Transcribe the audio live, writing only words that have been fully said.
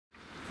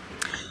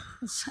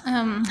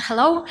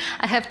Hello.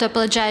 I have to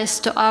apologize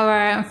to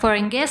our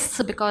foreign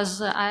guests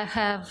because I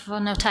have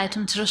no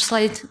time to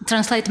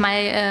translate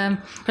my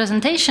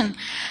presentation.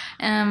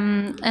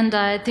 And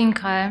I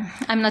think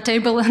I'm not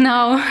able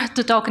now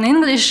to talk in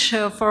English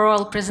for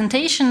all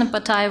presentation,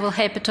 but I will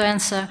happy to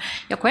answer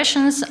your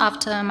questions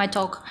after my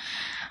talk.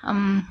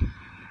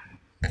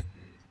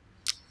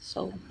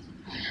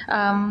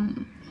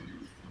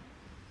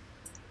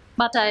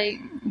 But I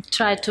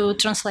try to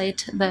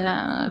translate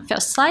the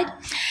first slide.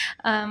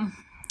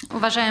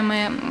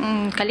 Уважаемые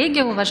коллеги,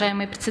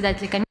 уважаемые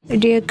председатели комиссии.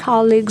 Dear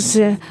colleagues,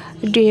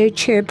 dear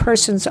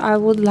chairpersons, I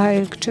would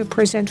like to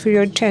present for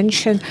your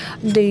attention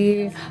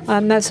the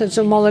methods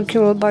of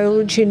molecular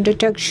biology in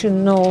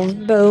detection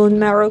of bone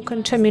marrow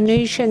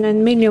contamination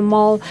and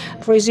minimal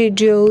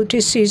residual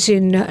disease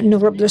in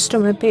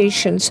neuroblastoma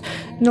patients.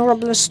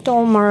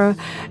 Neuroblastoma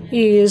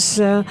is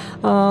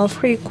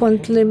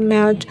frequently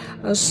met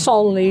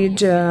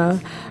solid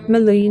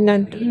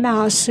malignant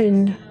mass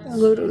in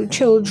little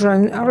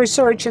children.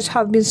 Researchers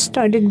have been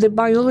studying the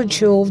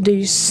biology of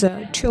this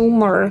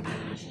tumor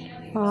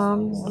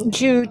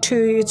due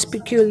to its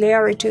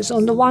peculiarities.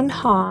 On the one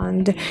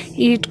hand,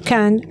 it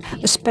can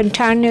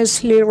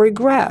spontaneously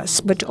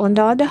regress, but on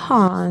the other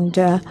hand,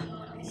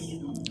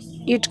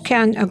 it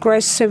can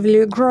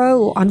aggressively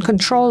grow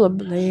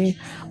uncontrollably.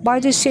 By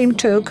the same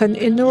token,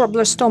 in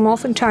neuroblastoma,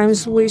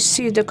 oftentimes we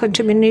see the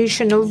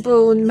contamination of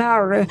bone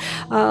marrow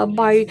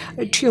by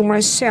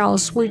tumor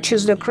cells, which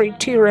is the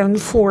criterion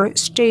for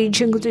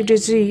staging the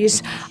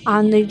disease,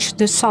 and it's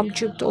the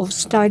subject of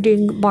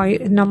studying by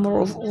a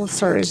number of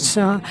authors.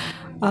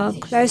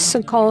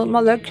 Classical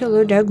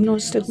molecular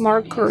diagnostic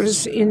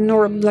markers in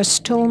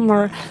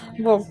neuroblastoma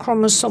were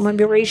chromosome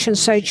aberrations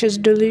such as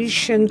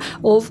deletion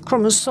of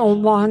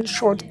chromosome 1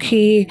 short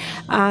key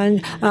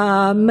and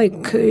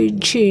MYC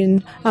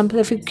gene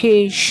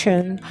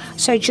amplification.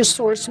 Such a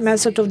source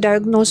method of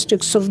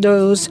diagnostics of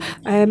those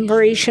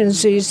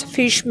aberrations is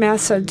FISH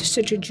method,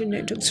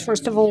 cytogenetics,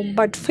 first of all,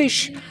 but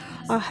FISH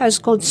has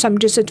got some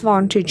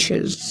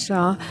disadvantages.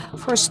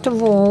 First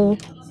of all,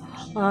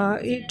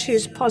 it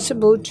is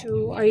possible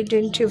to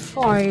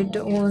identify it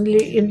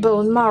only in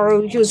bone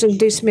marrow using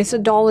this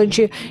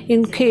methodology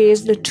in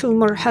case the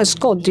tumor has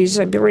got these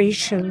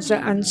aberrations.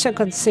 And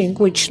second thing,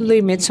 which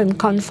limits and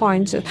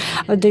confines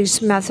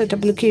this method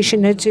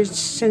application, is its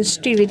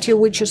sensitivity,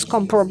 which is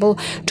comparable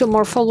to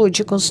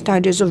morphological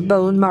studies of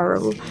bone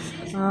marrow.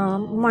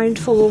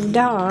 Mindful of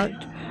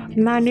that,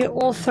 many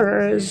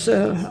authors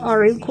are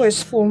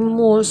requesting for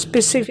more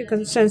specific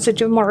and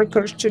sensitive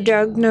markers to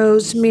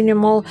diagnose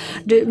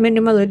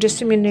minimally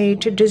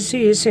disseminated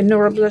disease in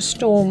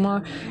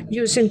neuroblastoma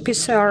using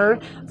PCR.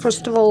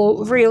 First of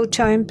all,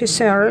 real-time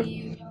PCR.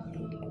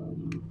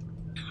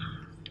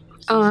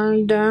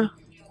 And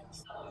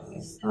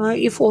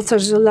if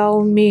authors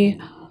allow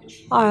me,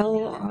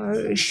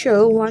 I'll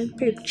show one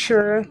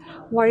picture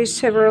why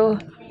several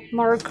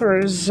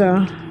markers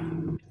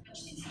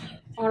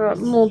are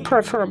more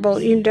preferable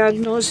in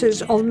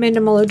diagnosis of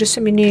minimally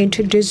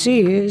disseminated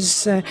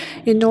disease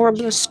in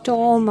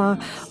neuroblastoma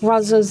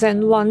rather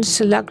than one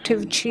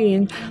selective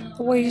gene.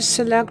 We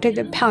selected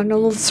a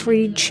panel of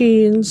 3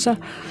 genes,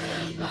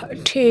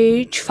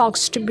 TH,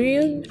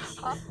 FOXTB,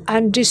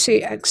 and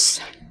DCX.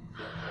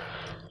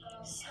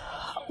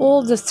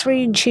 All the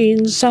 3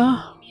 genes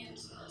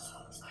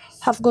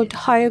have got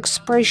high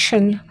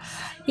expression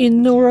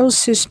in neural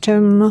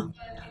system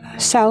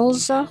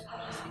cells,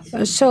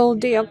 so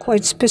they are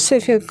quite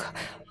specific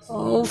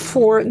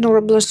for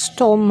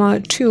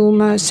neuroblastoma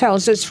tumor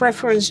cells. Its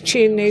reference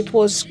gene, it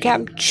was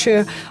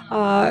capture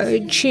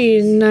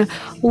gene,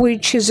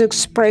 which is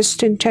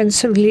expressed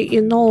intensively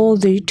in all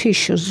the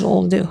tissues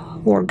of the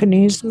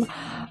organism.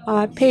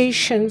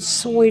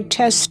 Patients we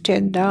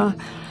tested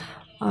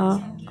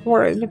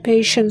were the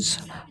patients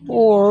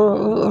or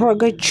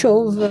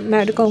Rogachev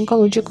Medical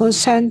Oncological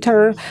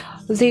Center.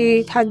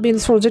 They had been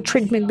through the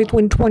treatment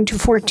between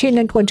 2014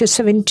 and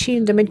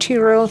 2017. The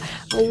material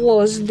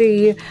was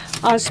the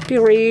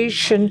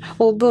aspiration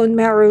of bone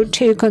marrow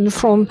taken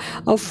from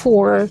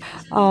 4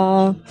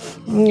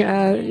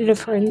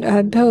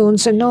 different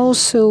bones. And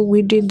also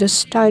we did the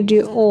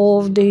study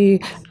of the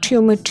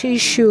tumor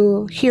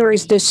tissue. Here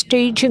is the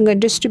staging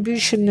and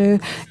distribution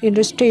in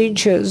the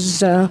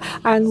stages.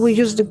 And we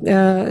used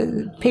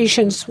the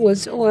patients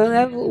with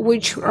OLF,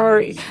 which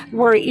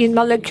were in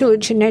molecular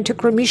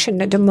genetic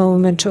remission at the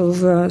moment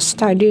of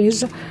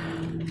studies.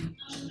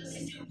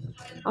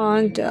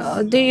 And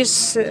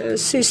this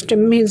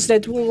system means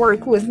that we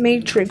work with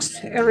matrix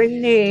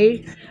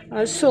RNA.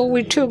 So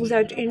we took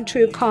that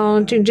into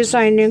account in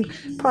designing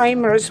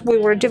primers. We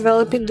were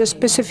developing the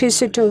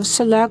specificity of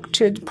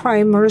selected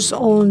primers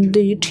on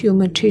the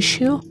tumor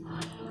tissue.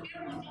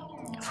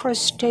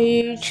 First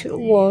stage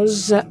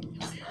was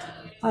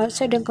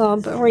setting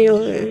up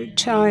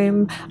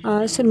real-time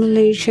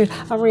simulation,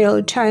 a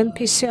real-time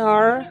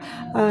PCR,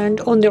 and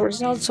on the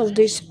results of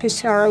this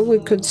PCR, we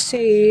could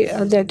say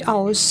that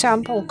our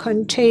sample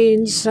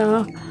contains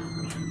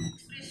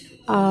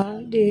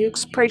the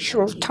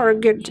expression of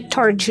target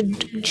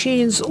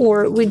genes,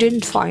 or we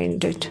didn't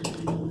find it.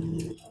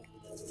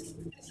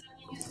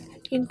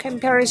 In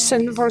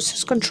comparison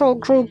versus control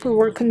group, we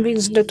were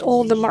convinced that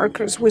all the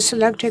markers we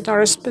selected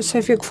are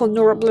specific for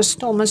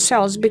neuroblastoma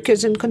cells,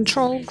 because in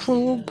control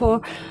group,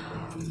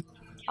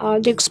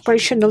 the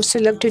expression of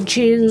selected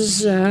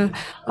genes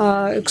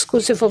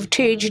exclusive of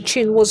TAG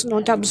gene was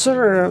not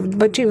observed,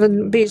 but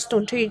even based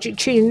on TAG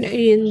gene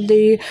in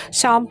the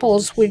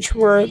samples which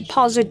were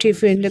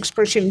positive in the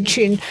expression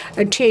gene,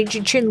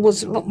 TAG gene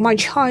was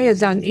much higher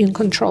than in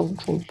control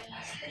group.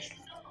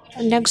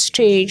 Next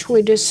stage,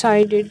 we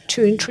decided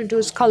to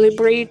introduce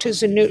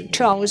calibrators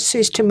into our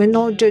system in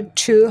order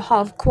to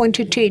have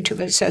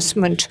quantitative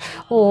assessment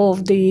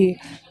of the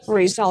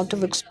result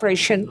of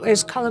expression.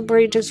 As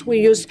calibrators, we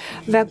use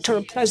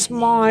vector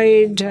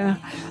plasmid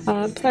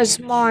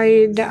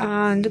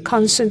and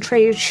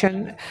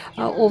concentration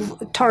of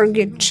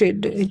target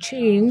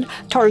gene.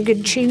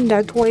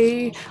 That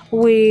way,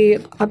 we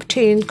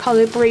obtain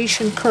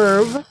calibration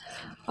curve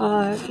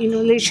in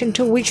relation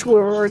to which we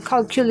were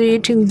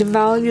calculating the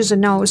values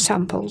in our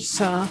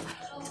samples.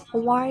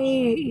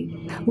 Why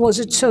was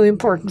it so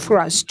important for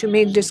us to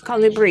make this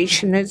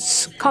calibration?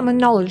 It's common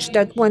knowledge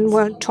that when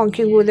we're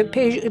talking with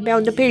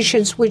about the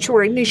patients which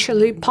were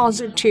initially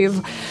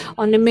positive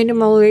on a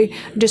minimally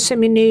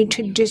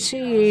disseminated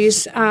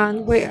disease,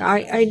 and we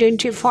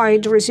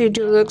identified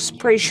residual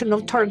expression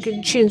of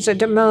target genes at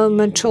the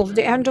moment of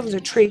the end of the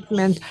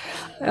treatment,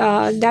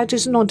 that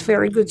is not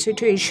very good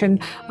situation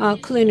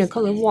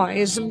clinically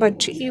wise.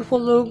 But if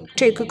we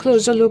take a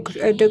closer look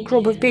at the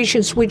group of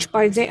patients which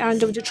by the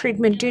end of the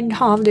treatment didn't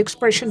have the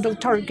expression of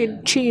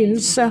target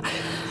genes,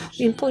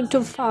 in point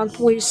of fact,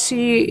 we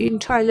see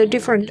entirely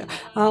different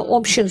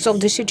options of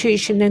the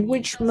situation, in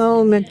which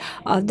moment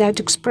that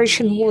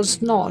expression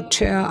was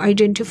not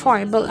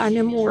identifiable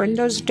anymore. And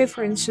those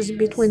differences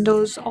between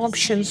those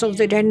options of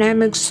the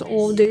dynamics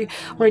of the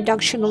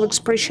reduction of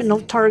expression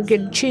of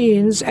target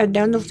genes at the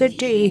end of the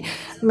day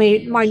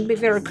might be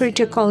very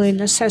critical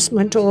in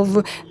assessment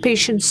of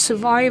patient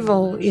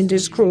survival in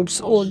these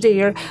groups or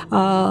their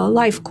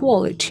life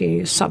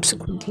quality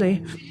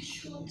subsequently.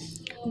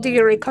 The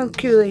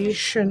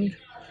recalculation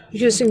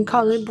using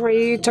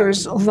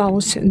calibrators of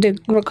the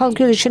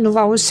recalculation of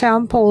our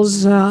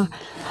samples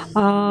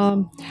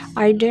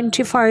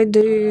identified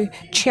the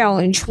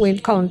challenge we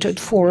encountered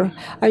for.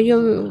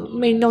 You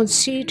may not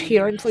see it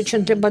here,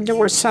 unfortunately, but there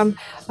were some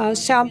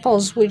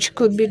samples which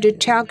could be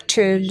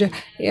detected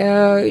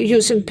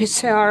using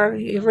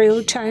PCR,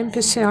 real-time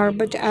PCR,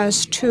 but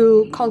as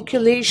to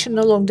calculation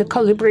along the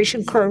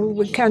calibration curve,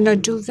 we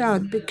cannot do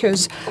that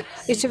because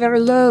it's a very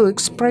low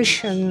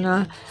expression,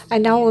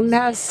 and our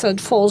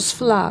method falls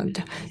flat.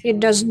 It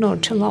does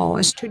not allow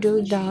us to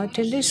do that.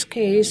 In this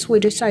case, we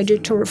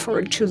decided to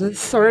refer to the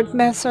third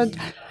method.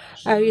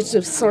 It's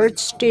the third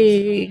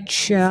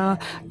stage,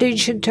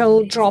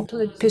 digital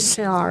droplet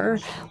PCR,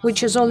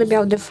 which is all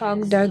about the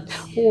fact that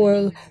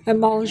oil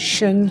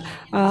emulsion,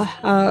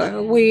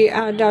 we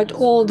add out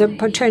all the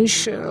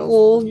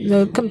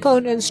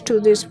components to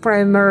this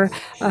primer,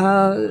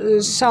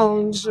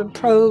 sounds,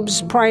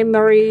 probes,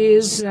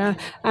 primaries,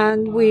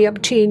 and we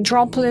obtain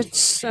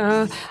droplets,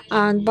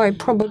 and by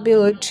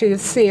probability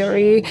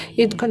theory,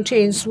 it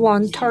contains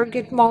one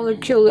target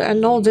molecule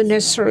and all the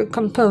necessary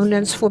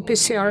components for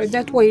PCR.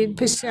 That way,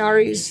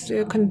 PCR is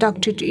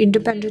conducted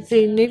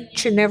independently in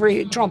each and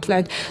every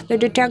droplet. The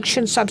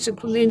detection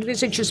subsequently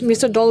envisages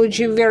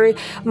methodology very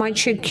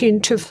much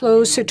akin to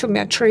flow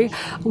cytometry,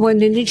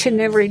 when in each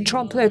and every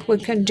droplet we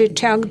can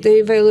detect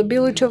the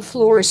availability of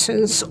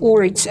fluorescence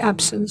or its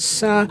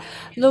absence.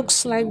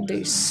 Looks like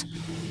this.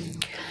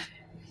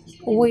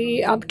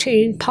 We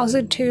obtain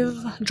positive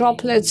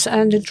droplets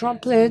and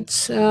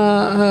droplets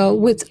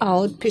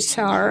without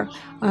PCR.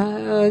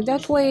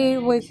 That way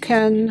we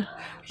can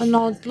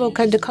not look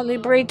at the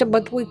calibrator,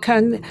 but we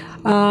can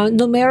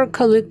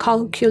numerically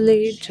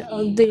calculate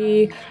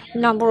the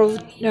number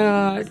of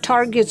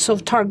targets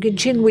of target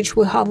gene which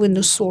we have in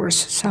the source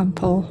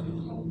sample.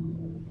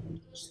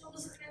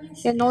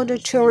 In order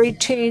to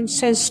retain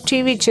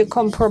sensitivity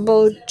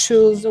comparable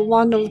to the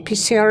one of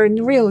PCR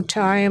in real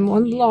time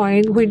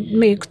online, we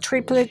make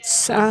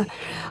triplets.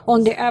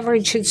 On the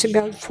average, it's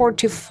about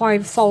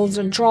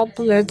 45,000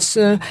 droplets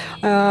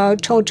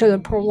total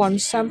per one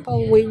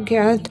sample we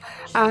get,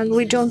 and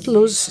we don't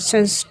lose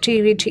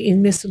sensitivity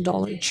in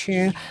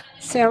methodology.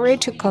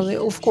 Theoretically,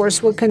 of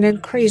course, we can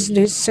increase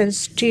this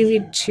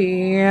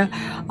sensitivity a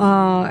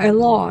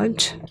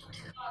lot.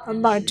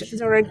 But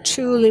there are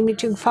two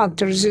limiting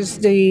factors: is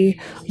the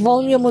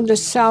volume of the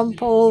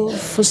sample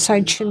for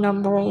such a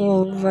number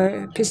of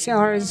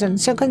PCRs, and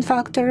second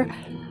factor,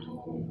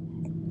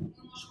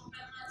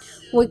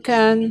 we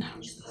can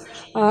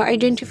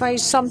identify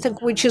something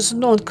which is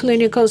not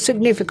clinical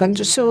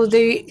significant. So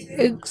the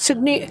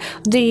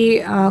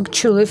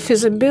actual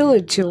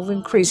feasibility of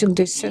increasing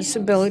this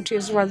sensibility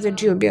is rather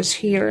dubious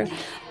here.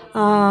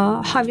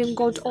 Having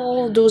got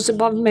all those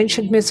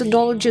above-mentioned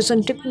methodologies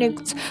and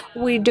techniques,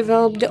 we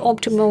developed the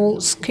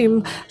optimal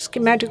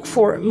schematic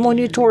for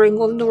monitoring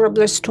of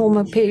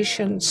neuroblastoma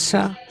patients,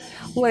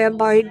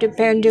 whereby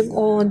depending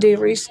on the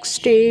risk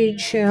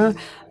stage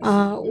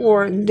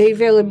or the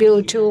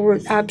availability or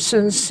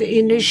absence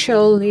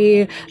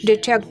initially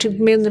detected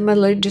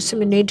minimally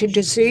disseminated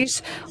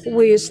disease,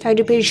 we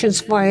study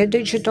patients via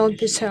digital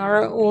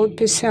PCR or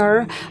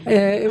PCR,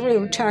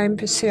 real-time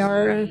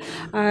PCR,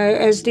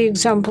 as the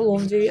example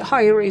of the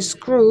high-risk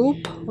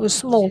group, a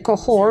small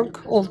cohort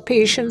of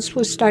patients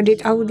we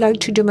studied. I would like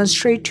to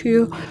demonstrate to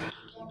you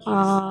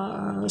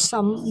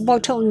some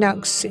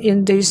bottlenecks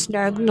in this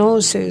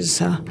diagnosis,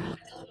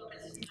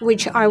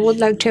 which I would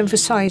like to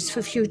emphasize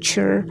for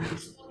future.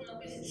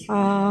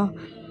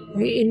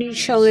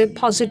 Initially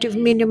positive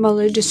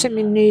minimally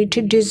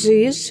disseminated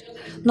disease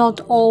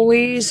not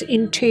always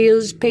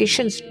entails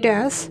patient's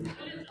death,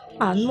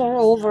 and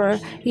moreover,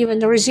 even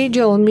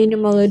residual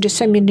minimally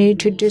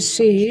disseminated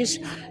disease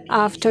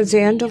after the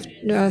end of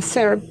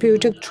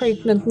therapeutic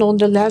treatment,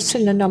 nonetheless,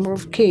 in a number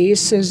of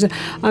cases,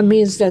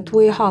 means that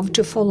we have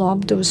to follow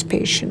up those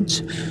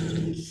patients.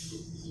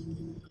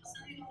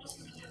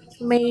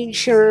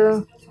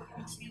 Major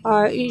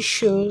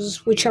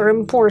issues which are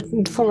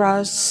important for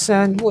us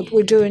and what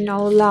we do in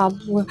our lab,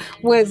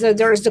 whether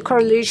there is the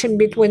correlation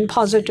between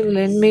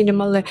positively and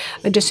minimally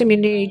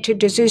disseminated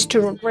disease to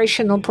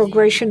regression or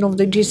progression of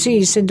the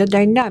disease and the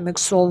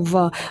dynamics of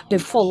the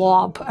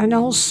follow-up. And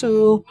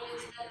also,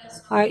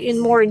 in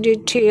more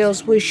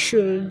details, we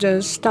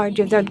should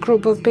study that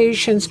group of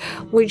patients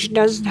which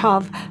doesn't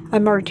have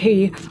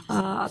MRT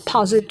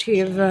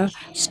positive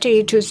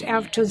status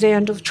after the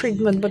end of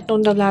treatment, but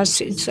nonetheless,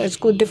 it's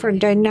got different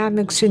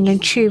dynamics in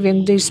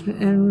achieving this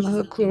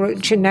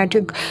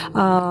genetic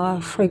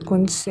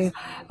frequency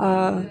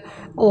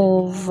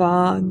of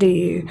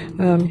the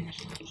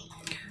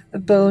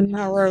bone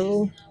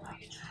marrow.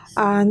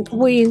 And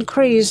we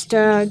increased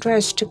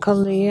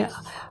drastically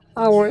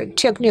our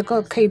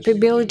technical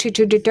capability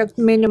to detect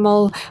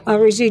minimal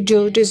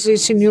residual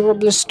disease in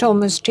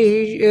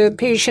neuroblastoma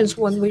patients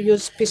when we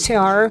use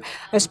PCR,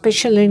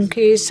 especially in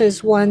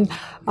cases when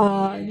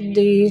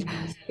the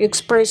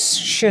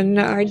expression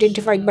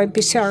identified by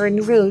PCR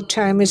in real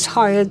time is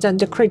higher than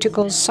the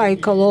critical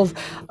cycle of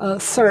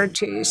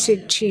 30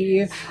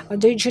 CT.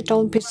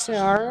 Digital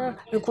PCR,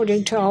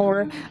 according to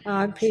our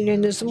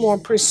opinion, is a more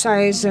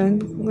precise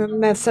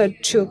method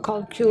to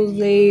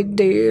calculate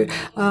the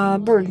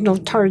burden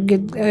of target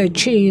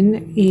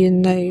gene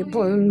in a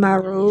bone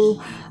marrow,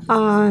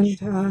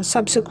 and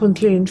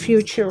subsequently in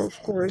future,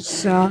 of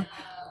course,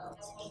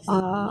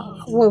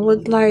 we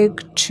would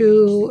like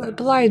to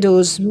apply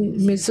those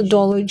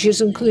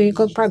methodologies in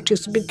clinical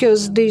practice,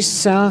 because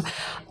this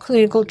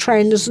clinical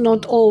trial is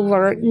not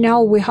over.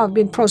 Now we have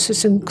been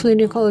processing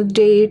clinical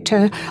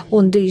data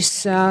on this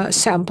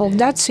sample.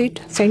 That's it.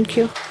 Thank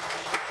you.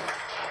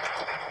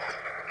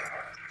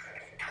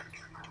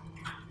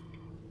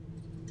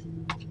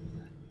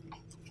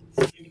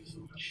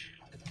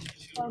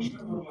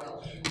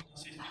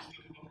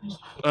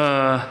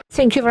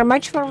 Thank you very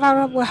much,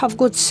 Varvara. We have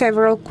got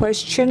several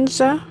questions.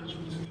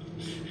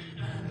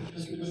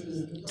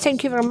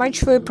 Thank you very much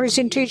for your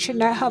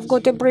presentation. I have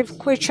got a brief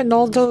question,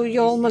 although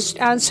you almost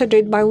answered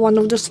it by one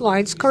of the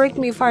slides. Correct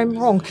me if I'm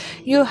wrong.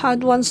 You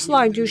had one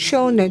slide, you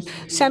shown it.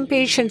 Some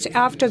patients,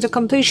 after the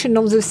completion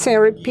of the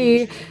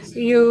therapy,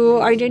 you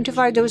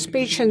identify those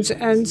patients,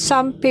 and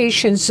some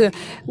patients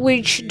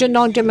which do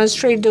not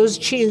demonstrate those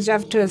genes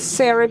after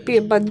therapy,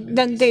 but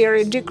then they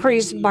are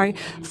decreased by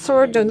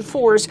third and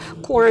fourth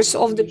course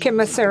of the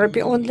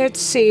chemotherapy. Or let's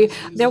say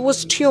there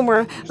was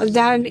tumor,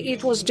 then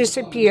it was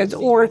disappeared,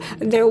 or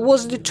there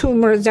was the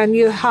tumor, then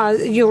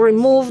you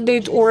removed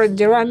it, or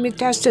there are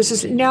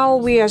metastases. Now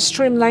we are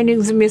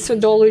streamlining the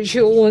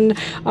methodology on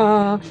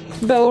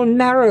bone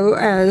marrow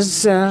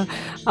as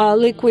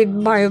liquid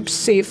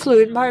biopsy,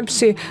 fluid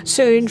biopsy.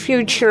 So in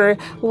future,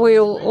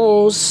 we'll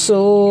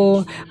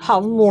also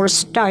have more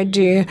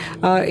study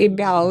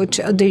about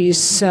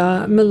this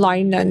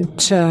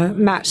malignant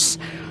mass.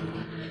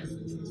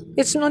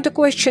 It's not a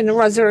question,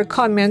 rather a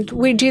comment.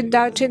 We did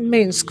that in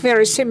Minsk,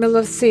 very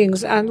similar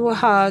things, and we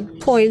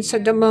had points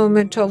at the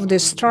moment of the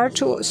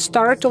start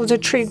of the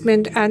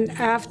treatment and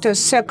after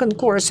second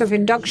course of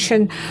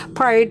induction,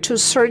 prior to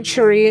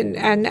surgery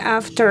and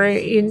after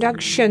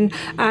induction,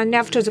 and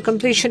after the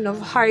completion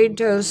of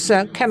high-dose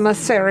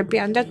chemotherapy.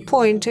 And that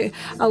point,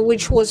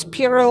 which was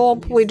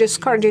periop, we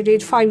discarded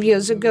it 5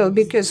 years ago,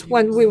 because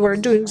when we were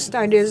doing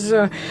studies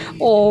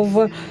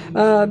of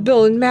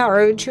bone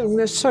marrow during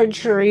the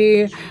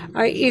surgery,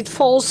 it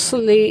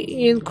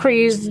falsely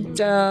increased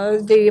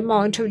the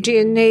amount of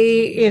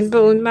DNA in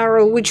bone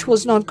marrow, which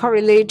was not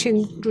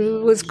correlating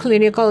with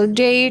clinical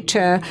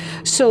data.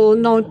 So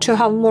not to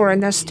have more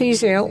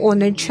anesthesia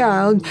on a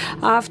child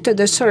after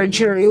the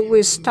surgery,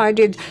 we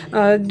studied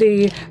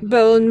the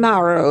bone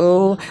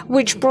marrow,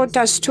 which brought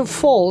us to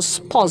false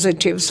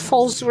positives,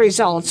 false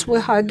results. We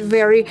had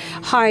very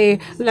high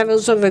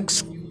levels of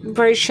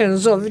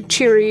versions of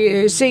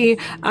TRZ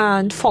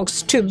and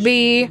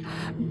FOX2B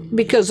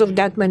because of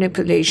that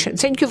manipulation.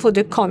 Thank you for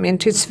the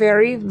comment. It's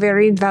very,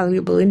 very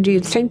valuable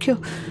indeed. Thank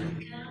you.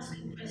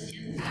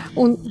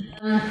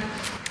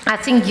 I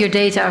think your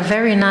data are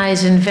very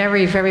nice and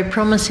very, very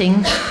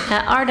promising.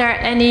 Are there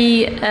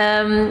any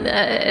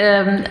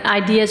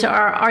ideas, or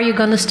are you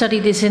going to study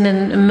this in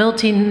a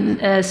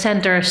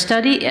multi-center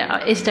study?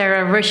 Is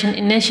there a Russian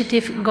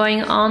initiative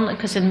going on?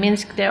 Because in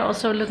Minsk they're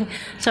also looking.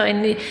 So,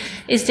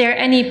 is there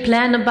any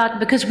plan about?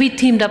 Because we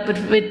teamed up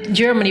with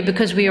Germany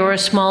because we were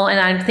small, and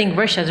I think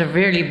Russia is a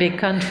really big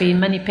country,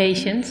 many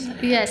patients.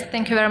 Yes,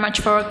 thank you very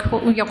much for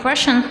your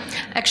question.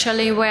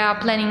 Actually, we are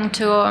planning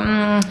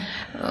to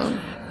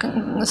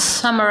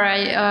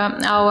summarize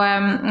our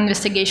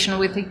investigation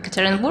with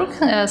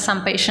Ekaterinburg,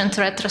 some patients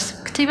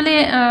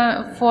retrospectively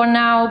for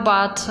now,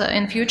 but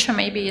in future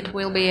maybe it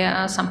will be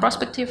some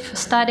prospective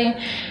study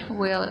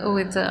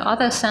with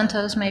other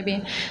centers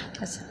maybe.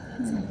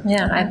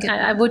 Yeah,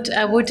 I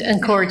would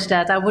encourage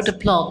that. I would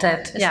applaud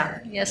that. Yeah.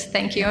 Yes,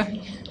 thank you.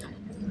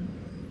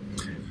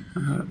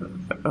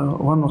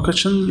 One more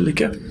question,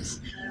 Lika.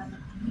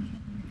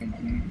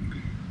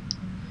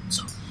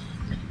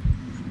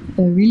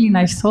 A really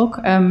nice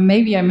talk.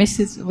 Maybe I missed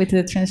it with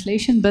the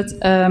translation, but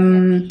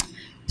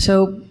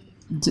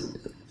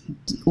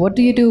what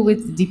do you do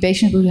with the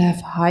patients who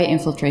have high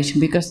infiltration?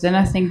 Because then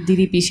I think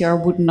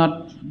ddPCR would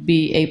not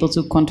be able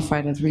to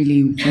quantify that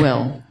really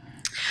well.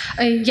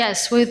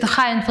 Yes, with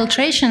high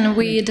infiltration,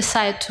 we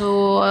decide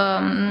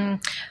to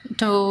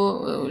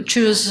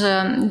choose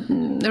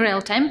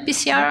real-time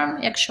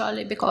PCR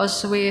actually,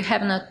 because we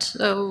have not.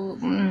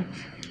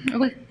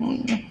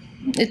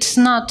 It's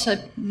not a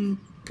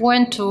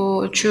point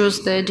to choose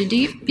the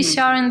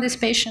ddPCR in these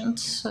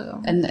patients.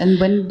 And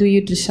when do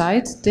you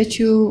decide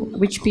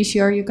which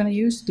PCR you're going to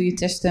use? Do you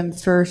test them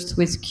first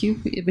with the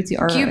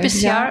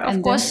qPCR?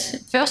 Of course,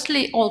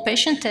 firstly, all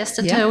patients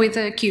tested with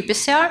the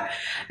qPCR,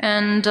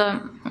 and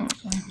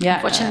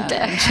unfortunately,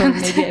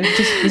 maybe I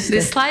just missed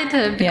this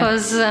slide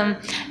because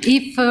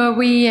if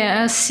we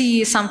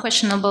see some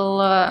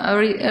questionable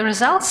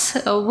results,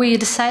 we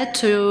decide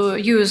to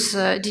use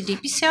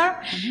ddPCR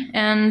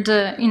and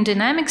in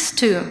dynamics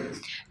too.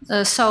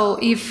 So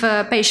if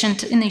a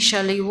patient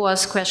initially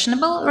was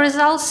questionable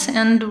results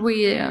and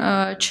we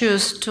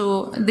choose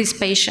to this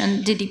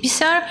patient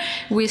ddPCR,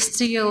 we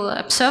still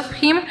observe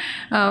him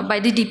by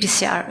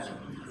ddPCR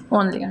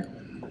only.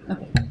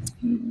 Okay.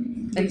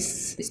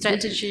 This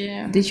strategy.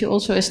 Did you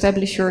also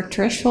establish your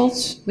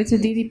thresholds with the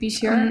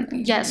ddPCR?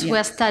 Yes, we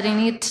are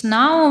studying it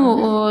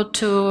now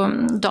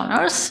to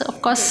donors,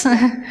 of course.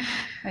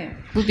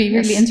 Would be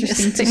really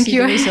interesting to see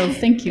the result.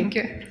 Thank you. Thank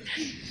you.